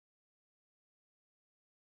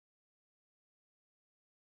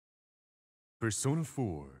Persona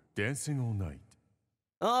 4, Dancing All Night.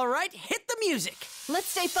 All right, hit the music. Let's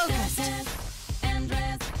stay focused.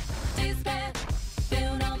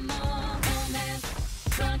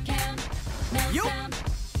 Yup.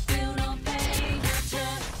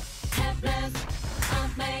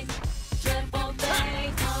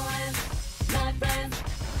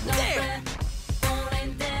 There.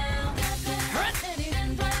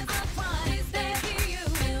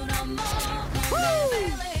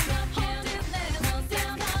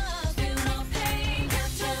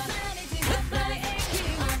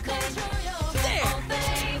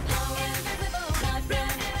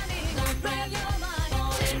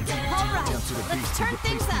 Let's turn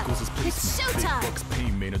things up. It's showtime.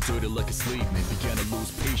 Pain made her dirty like a slave man. Began to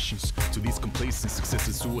lose patience to these complacent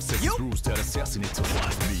successes who assess rules that assassinate to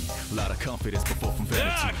watch me. A lot of confidence before from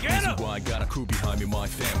vanity. Reason why I got a crew behind me, my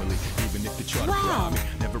family. Even if they try to bribe me,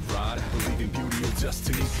 never ride. Believe in beauty or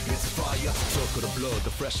destiny. It's fire. Talk of the blood,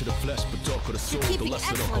 the flesh of the flesh, but talk of the soul, the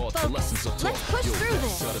lesson of heart, the lessons of talk. Let's push through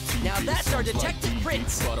this. Now that's our detective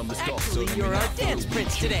prince. Actually, you're our dance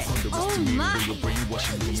prince today. Oh my!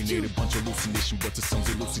 But the songs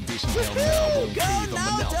elucidation. Woohoo! Go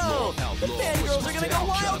Naruto! The fangirls are gonna go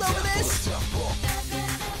wild over this!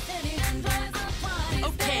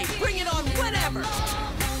 Okay, bring it on whenever!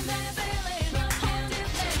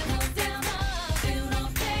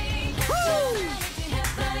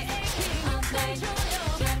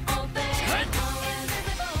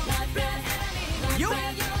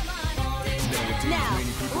 Now,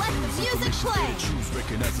 let the music play!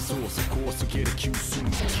 Recognize the source, of course, to get accused soon.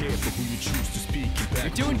 Care for who you choose to speak. You're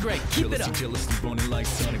doing great. Keep it up. Jealousy running like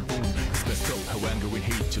sonic boom. It's best out how anger and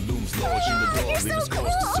hate you looms large in the dark. Leave us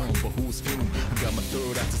across the zone, but who's film? I got my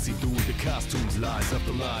third eye to see through the costumes. Lies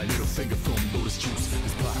after lie, little finger from lotus juice.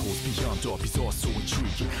 This plot holes beyond dark, he's also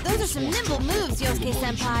intriguing. Those are some nimble moves,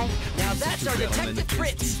 Yosuke-senpai. Now that's our detective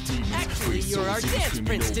prince. Actually, you're our dance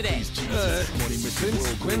prince today. Since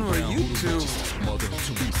when were you two?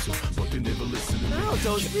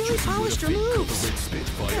 Naruto's really polished her moves.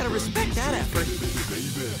 You gotta respect that effort.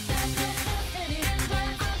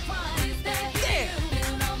 There!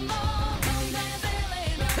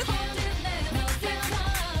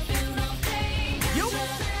 Yup!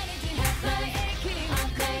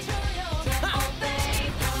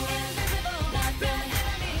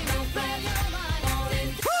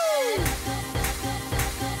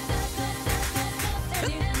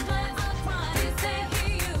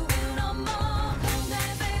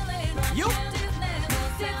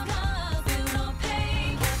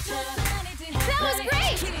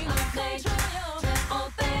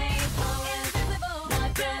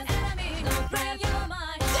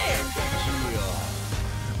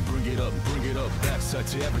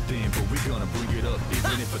 To everything, but we're gonna bring it up.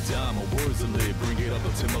 Even if a dime or words are lit, bring it up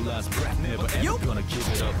until my last breath. Never ever gonna give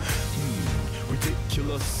it up.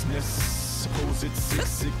 Ridiculousness. Suppose it's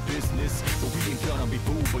sick business, but we ain't gonna be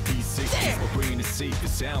fooled by these sickness. My brain is safe and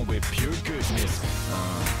sound with pure goodness.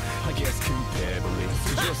 I guess comparably,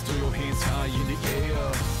 so just throw your hands high in the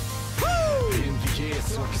air. In the air,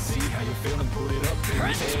 so I can see how you're feeling. Put it up in the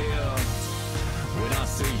air. When I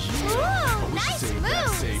say yeah, ooh, nice say back,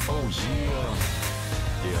 say oh yeah.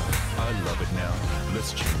 Yeah, I love it now.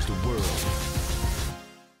 Let's change the world.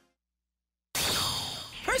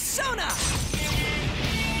 Persona!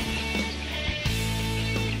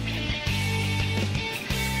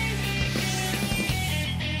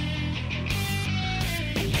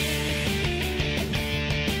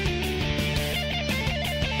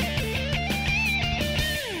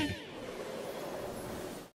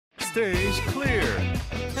 Stage clear.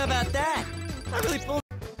 How about that? I really pulled.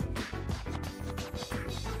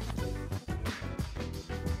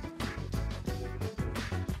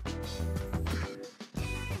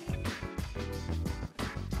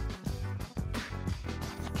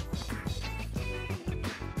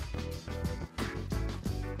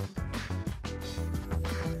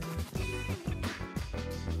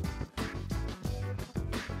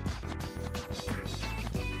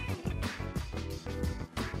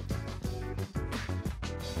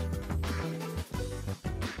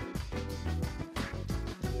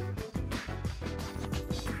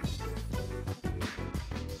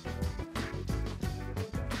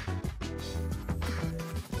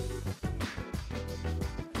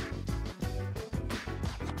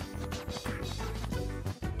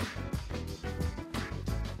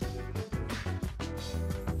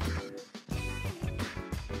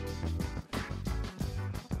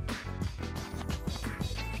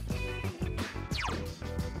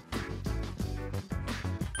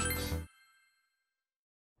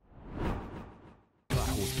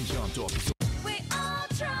 Beyond dark. We all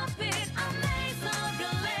drop it, I'm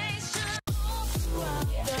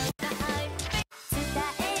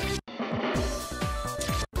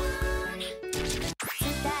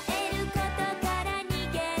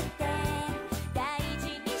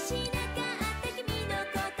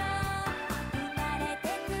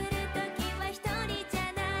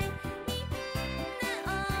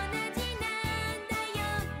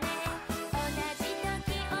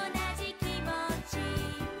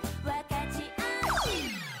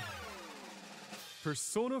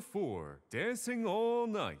Persona 4 Dancing All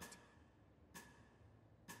Night.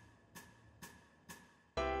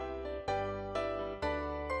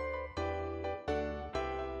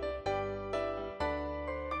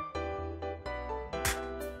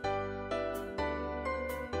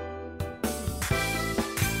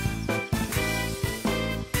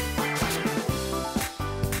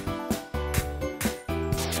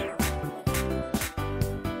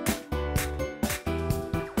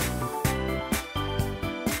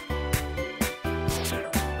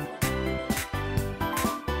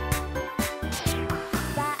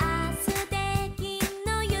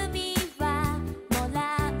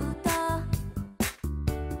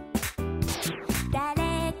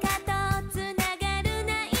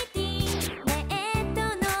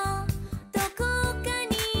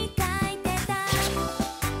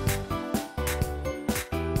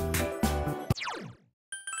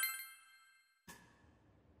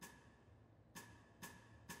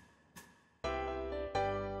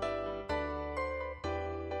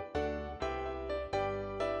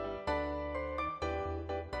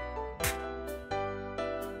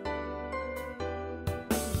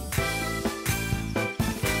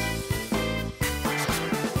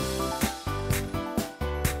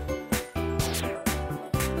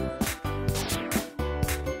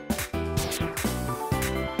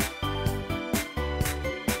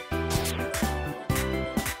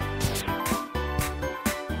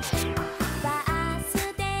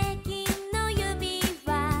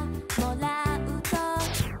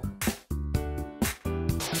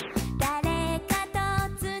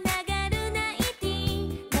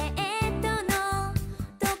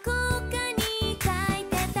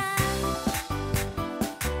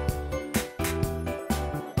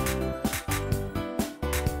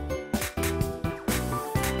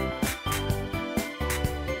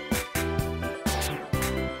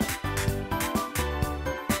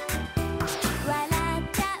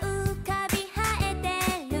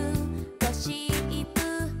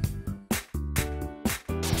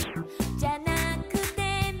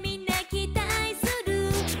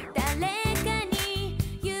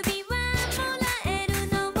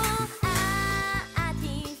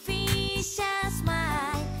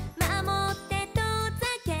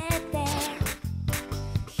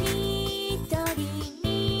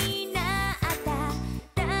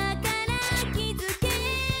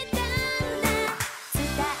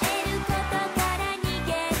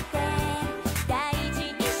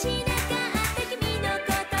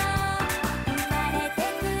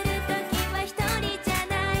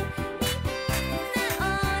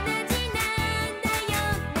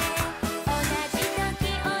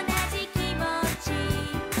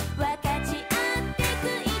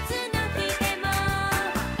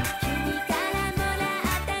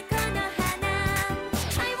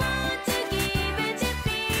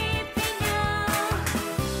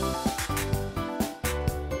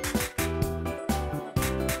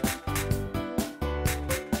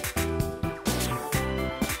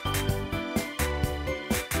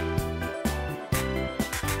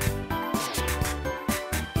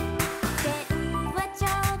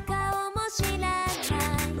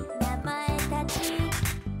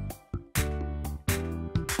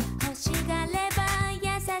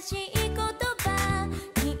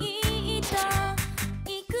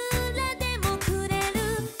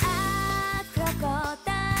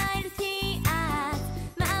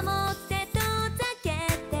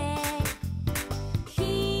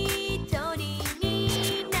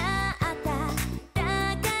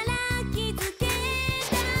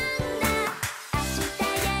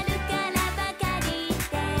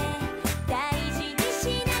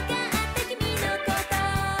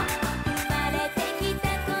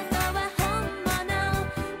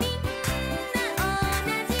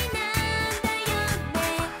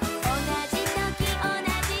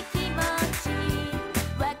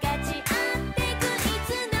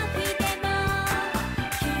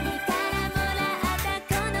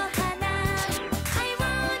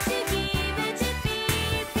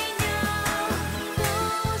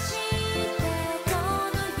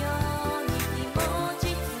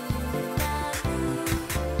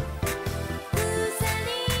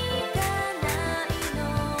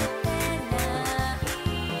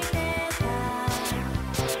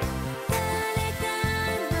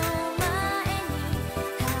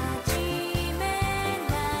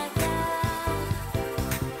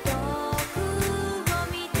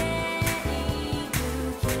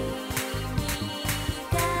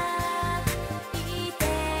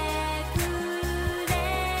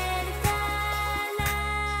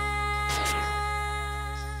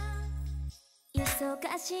 忙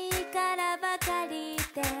しいからばかり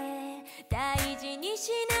で大事に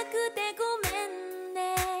しなくてごめん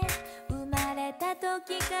ね生まれた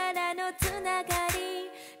時からのつなが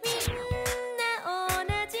りみんな同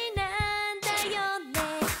じなんだよね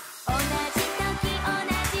同じ時同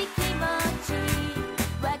じ気持ち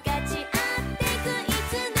分かち合ってくい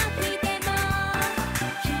つの日でも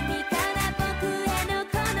君から僕への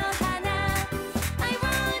この花 I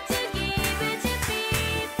want to give it to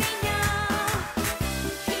baby now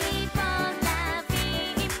Keep on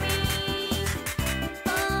loving me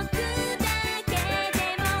僕だけで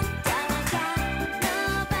もだが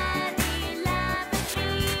Nobody loves me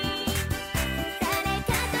誰か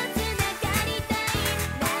とつながりたい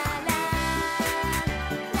ララ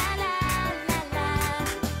ララララ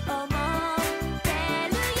思って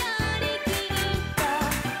るよりきっと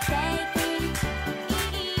Take it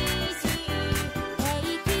easy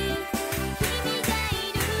Take it 君がい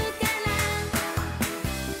るから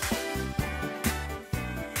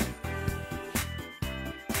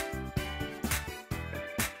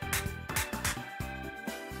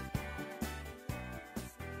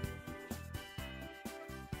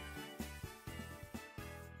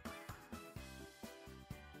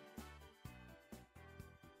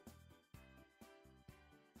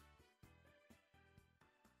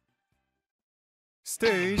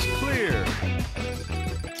Stage clear.「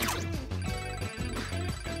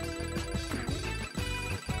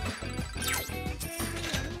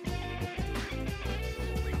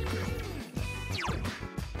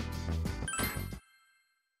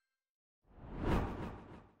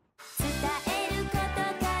伝えること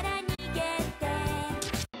から逃げて」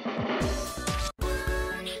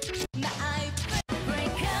「My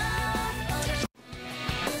break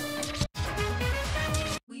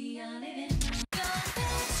up」「We are living your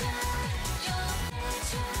picture, your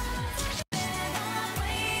picture」「Never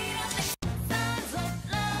wait up the signs of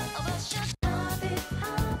love should love it,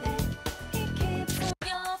 love it It keeps on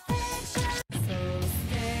your picture So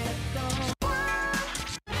step on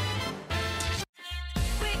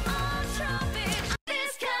We all drop it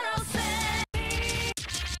This carousel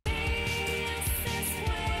This is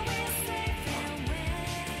where we say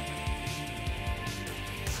farewell And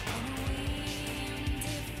the wind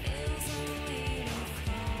it feels a little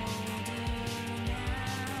colder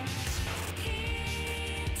now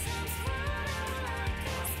Here time's running like a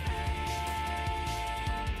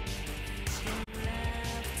spell You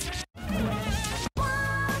left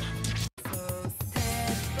one So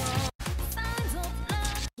step on signs of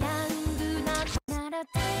loveヤングな子なら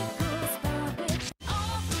take a stop it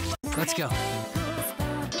Let's go.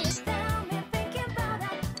 Goosebumps down me thinking about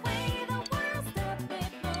that way the world stopped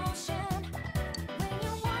in motion when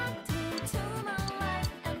you walked into my life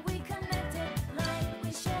and we connected like we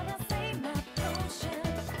share the same emotion.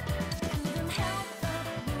 Couldn't help but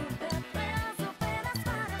move that glass open as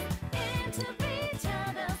far into each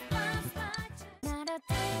other's blind spots. Not a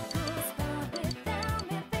day goosebumps down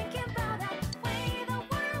me thinking about that way the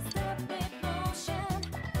world stopped in motion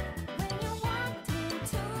when you walked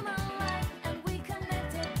into my life and we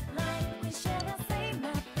connected like we share the same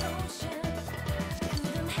emotion.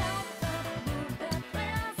 Couldn't help but move that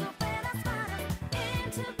glass open as far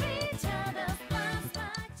into each other's blind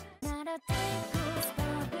spots. Not a day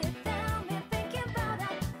goosebumps down me thinking about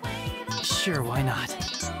that way the Sure, why not?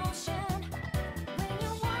 emotion when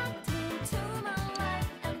you walked into my life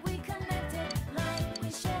and we connected like we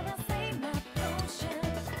share the same emotion.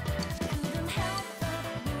 Couldn't help but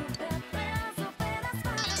move that glass open as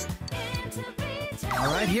far into each other's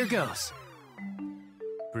All right, here goes.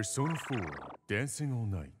 Persona 4 Dancing All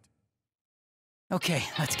Night. Okay,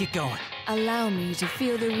 let's get going. Allow me to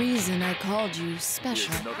feel the reason I called you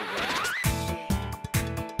special.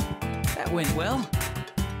 That went well.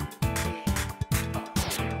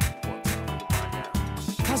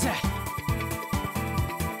 How's that?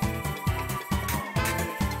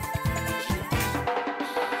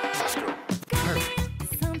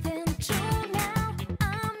 Perfect. something true now.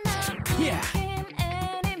 I'm not Yeah. thinking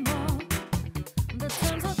anymore. The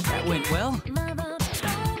terms of That went well. Mother,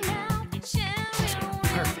 don't now sharing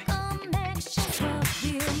with Perfect. connections what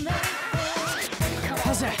we'll make.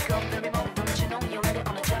 How's that?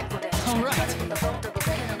 All right.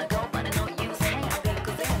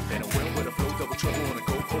 And a well with a flow, double trouble on a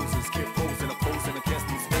go poses, keep posing, opposing against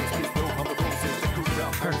these foes. Please know I'm the roses that grew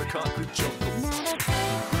out from the concrete jungle.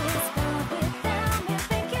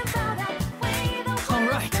 All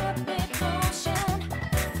right.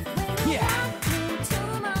 Yeah.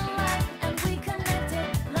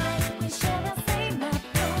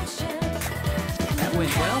 That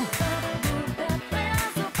went well.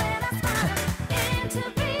 Into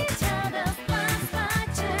each other's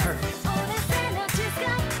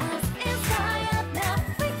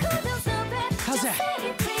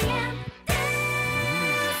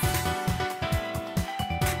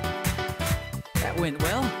went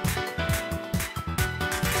well.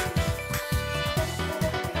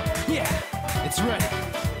 Yeah, it's ready.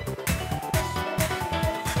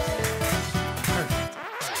 Perfect.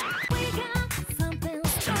 We got something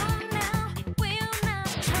strong now. We'll not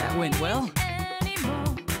That went well.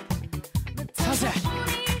 anymore. How's that?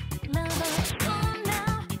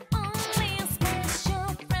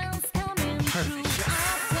 Perfect.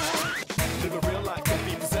 Live a real life, don't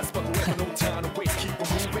be possessed by whoever, no time to waste, keep on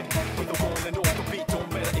moving. With the one and all the beat,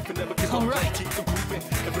 don't matter if you never give up, Alright. keep the moving.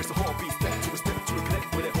 Embrace the heartbeat, step to a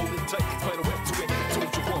connect with it, hold it tight, find a way to it.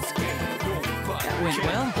 Told you once again, nobody That went can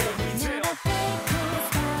well. hold me down.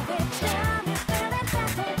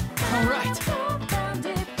 All right.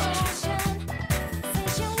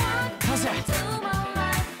 How's that?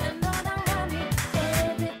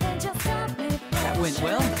 That went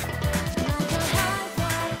well.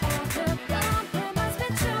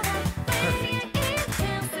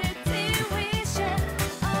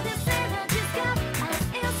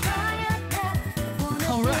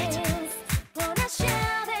 All right.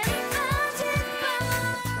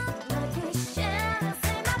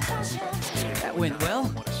 That went well.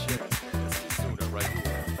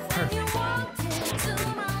 Perfect.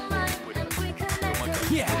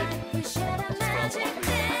 Yeah.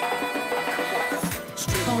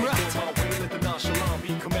 All right.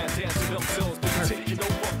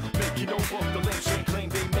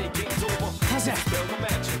 How's that?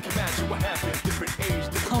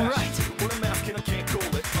 All right.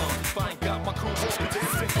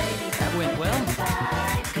 That went well.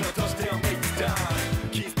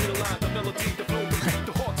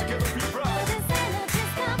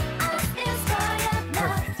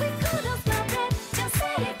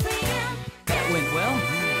 That went well.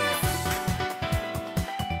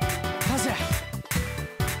 How's that?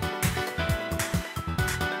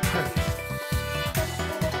 Perfect.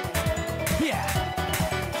 Yeah.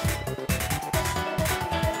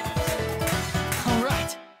 All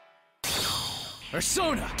right.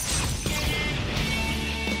 Persona.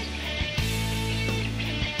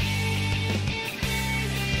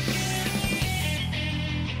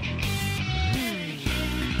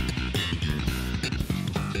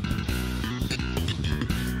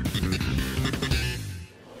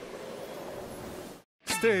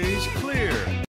 Stage clear.